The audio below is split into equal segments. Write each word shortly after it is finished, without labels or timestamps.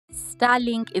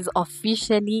Starlink is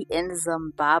officially in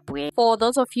Zimbabwe. For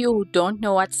those of you who don't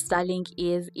know what Starlink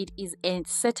is, it is a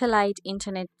satellite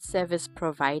internet service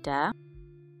provider.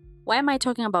 Why am I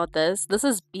talking about this? This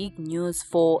is big news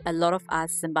for a lot of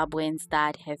us Zimbabweans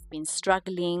that have been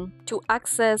struggling to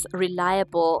access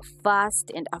reliable,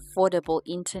 fast, and affordable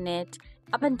internet.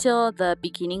 Up until the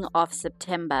beginning of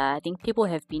September, I think people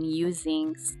have been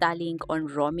using Starlink on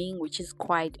roaming, which is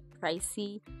quite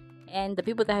pricey. And the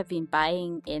people that have been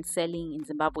buying and selling in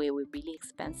Zimbabwe were really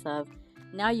expensive.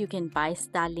 Now you can buy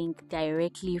Starlink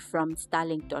directly from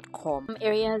starlink.com. Some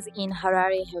areas in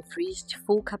Harare have reached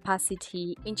full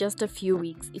capacity in just a few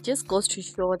weeks. It just goes to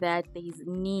show that there is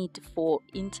need for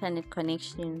internet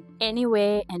connection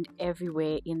anywhere and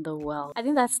everywhere in the world. I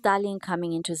think that Starlink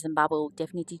coming into Zimbabwe will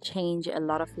definitely change a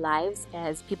lot of lives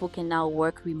as people can now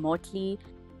work remotely.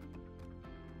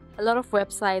 A lot of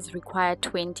websites require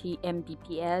 20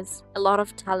 Mbps. A lot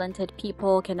of talented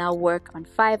people can now work on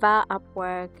Fiverr,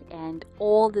 Upwork, and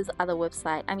all these other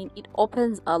websites. I mean, it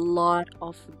opens a lot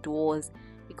of doors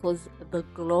because the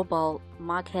global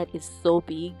market is so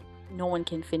big, no one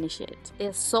can finish it.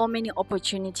 There's so many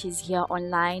opportunities here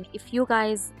online. If you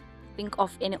guys think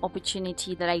of any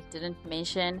opportunity that I didn't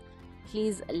mention,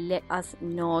 please let us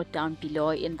know down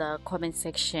below in the comment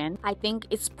section. I think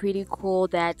it's pretty cool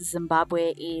that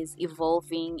Zimbabwe is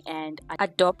evolving and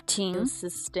adopting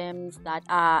systems that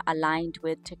are aligned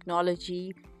with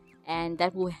technology and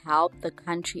that will help the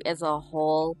country as a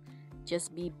whole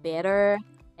just be better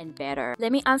and better.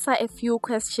 Let me answer a few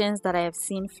questions that I have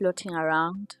seen floating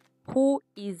around. Who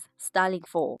is Starlink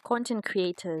for? Content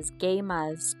creators,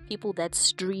 gamers, people that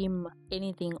stream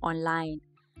anything online,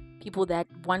 people that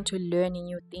want to learn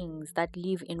new things, that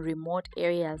live in remote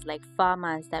areas, like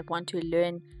farmers that want to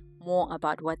learn more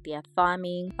about what they are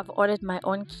farming. I've ordered my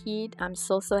own kit. I'm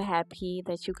so happy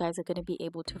that you guys are going to be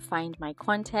able to find my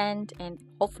content, and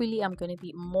hopefully I'm going to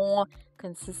be more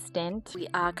consistent. We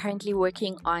are currently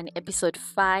working on episode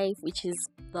 5, which is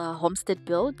the homestead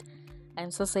build. I'm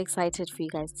so excited for you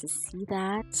guys to see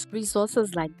that.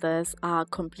 Resources like this are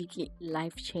completely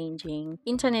life-changing.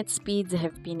 Internet speeds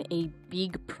have been a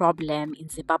big problem in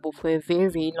Zimbabwe for a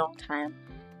very long time.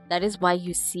 That is why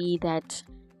you see that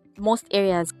most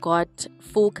areas got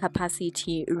full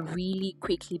capacity really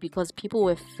quickly, because people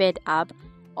were fed up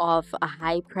of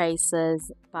high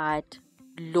prices but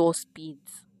low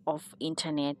speeds of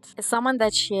internet. As someone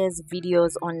that shares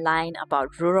videos online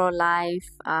about rural life,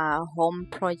 home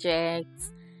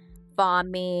projects,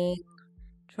 farming,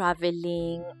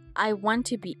 traveling, I want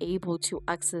to be able to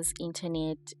access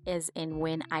internet as and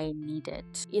when I need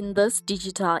it. In this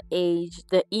digital age,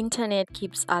 the internet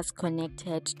keeps us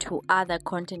connected to other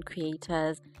content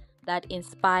creators that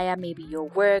inspire maybe your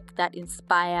work, that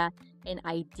inspire an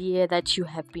idea that you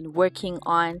have been working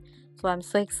on. So I'm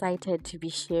so excited to be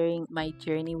sharing my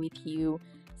journey with you.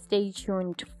 Stay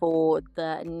tuned for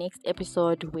the next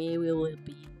episode where we will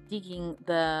be digging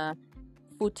the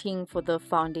footing for the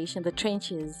foundation, the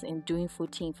trenches, and doing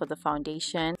footing for the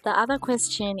foundation. The other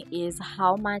question is,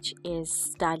 how much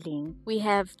is Starlink? We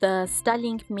have the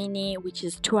Starlink Mini, which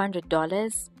is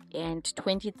 $200 and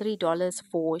 $23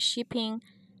 for shipping.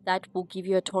 That will give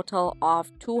you a total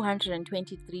of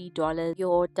 $223.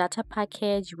 Your data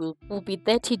package will be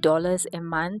 $30 a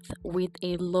month with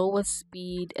a lower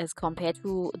speed as compared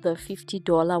to the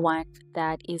 $50 one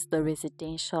that is the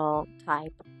residential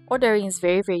type. Ordering is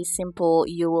very simple.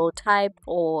 You will type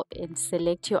and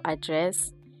select your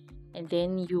address, and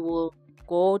then you will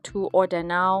go to order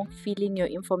now, fill in your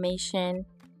information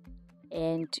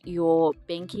and your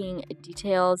banking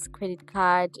details, credit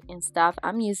card and stuff.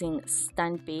 I'm using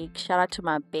Stanbic. Shout out to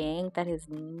my bank that has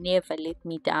never let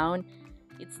me down.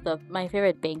 It's my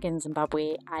favorite bank in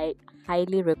Zimbabwe. I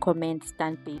highly recommend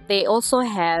Stanbic. They also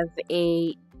have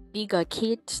a bigger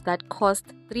kit that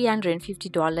costs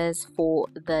 $350 for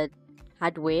the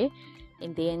hardware,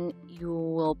 and then you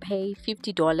will pay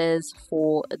 $50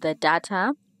 for the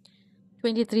data,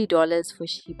 $23 for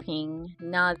shipping.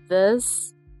 Now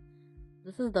this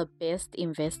is the best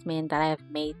investment that I have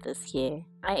made this year.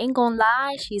 I ain't gonna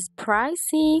lie, she's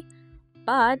pricey,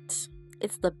 but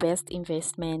it's the best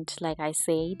investment. Like I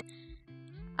said,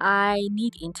 I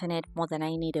need internet more than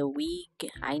I need a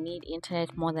wig. I need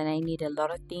internet more than I need a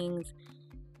lot of things.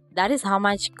 That is how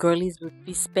much girlies would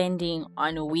be spending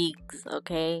on wigs,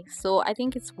 okay? So I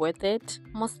think it's worth it.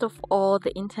 Most of all,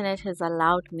 the internet has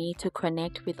allowed me to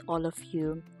connect with all of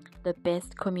you. The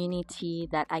best community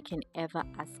that I can ever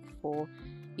ask for.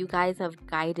 You guys have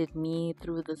guided me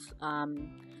through this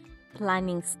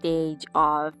planning stage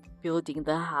of building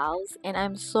the house, and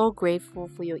I'm so grateful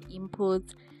for your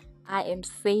input. I am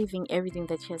saving everything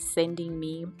that you're sending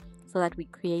me so that we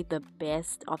create the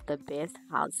best of the best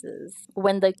houses.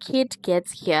 When the kit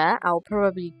gets here, I'll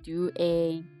probably do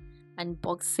a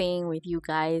unboxing with you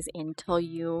guys and tell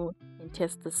you and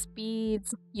test the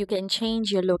speeds. You can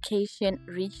change your location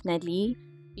regionally.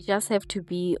 You just have to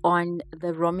be on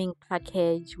the roaming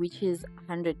package, which is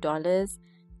 $100.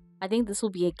 I think this will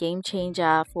be a game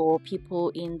changer for people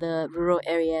in the rural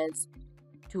areas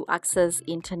to access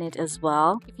internet as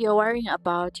well. If you're worrying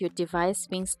about your device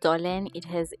being stolen, it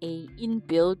has a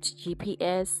inbuilt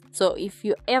GPS. So if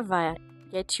you ever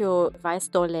get your device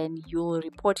stolen, you'll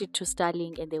report it to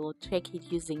Starlink and they will track it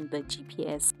using the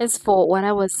GPS. As for what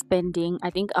I was spending, I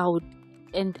think I would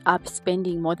end up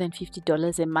spending more than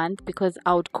 $50 a month because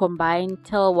I would combine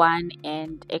Tel1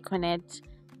 and Econet,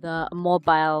 the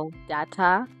mobile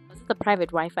data, the private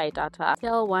Wi-Fi data.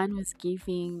 Tel1 was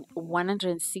giving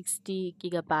 160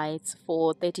 gigabytes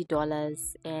for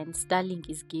 $30 and Starlink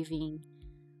is giving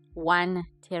 1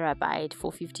 terabyte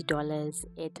for $50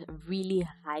 at really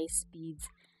high speeds,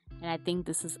 and I think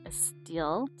this is a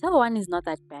steal. Tel1 is not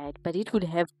that bad, but it would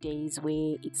have days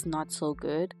where it's not so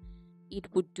good. It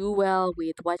would do well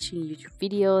with watching YouTube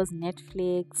videos,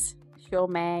 Netflix,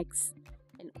 Showmax,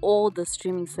 and all the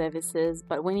streaming services,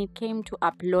 but when it came to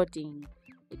uploading,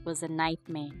 it was a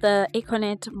nightmare. The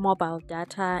Econet mobile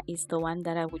data is the one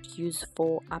that I would use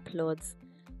for uploads,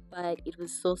 but it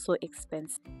was so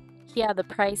expensive. Here are the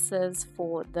prices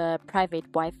for the private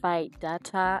Wi-Fi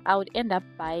data. I would end up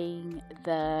buying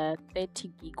the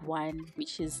 30 gig one,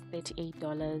 which is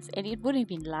 $38, and it wouldn't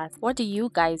even last. What do you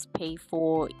guys pay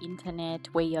for internet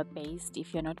where you're based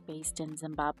if you're not based in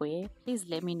Zimbabwe? Please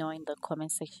let me know in the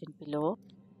comment section below.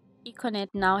 Econet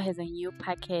now has a new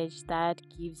package that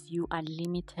gives you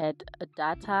unlimited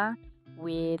data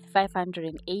with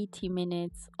 580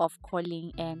 minutes of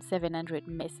calling and 700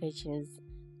 messages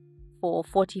for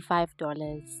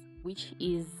 $45, which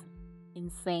is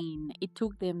insane. It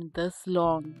took them this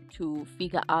long to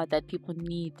figure out that people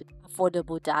need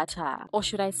affordable data, or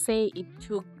should I say it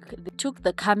took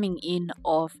the coming in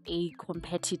of a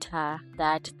competitor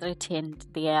that threatened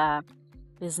their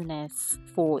business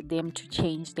for them to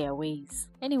change their ways.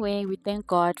 Anyway, we thank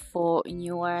God for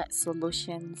newer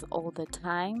solutions all the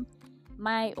time.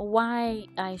 Why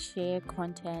I share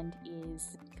content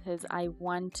is because I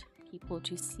want people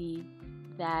to see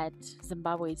that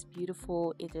Zimbabwe is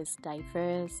beautiful, it is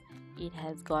diverse, it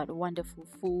has got wonderful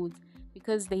food,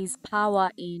 because there is power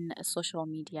in social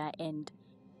media and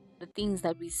the things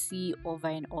that we see over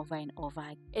and over and over.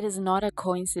 It is not a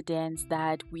coincidence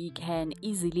that we can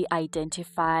easily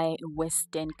identify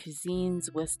Western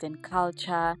cuisines, Western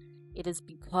culture. It is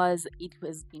because it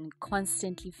has been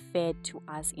constantly fed to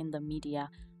us in the media.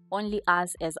 Only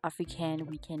us as African,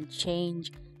 we can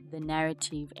change the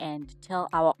narrative and tell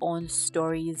our own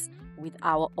stories with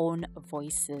our own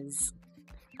voices.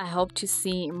 I hope to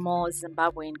see more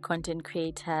Zimbabwean content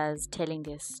creators telling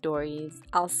their stories.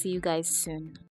 I'll see you guys soon.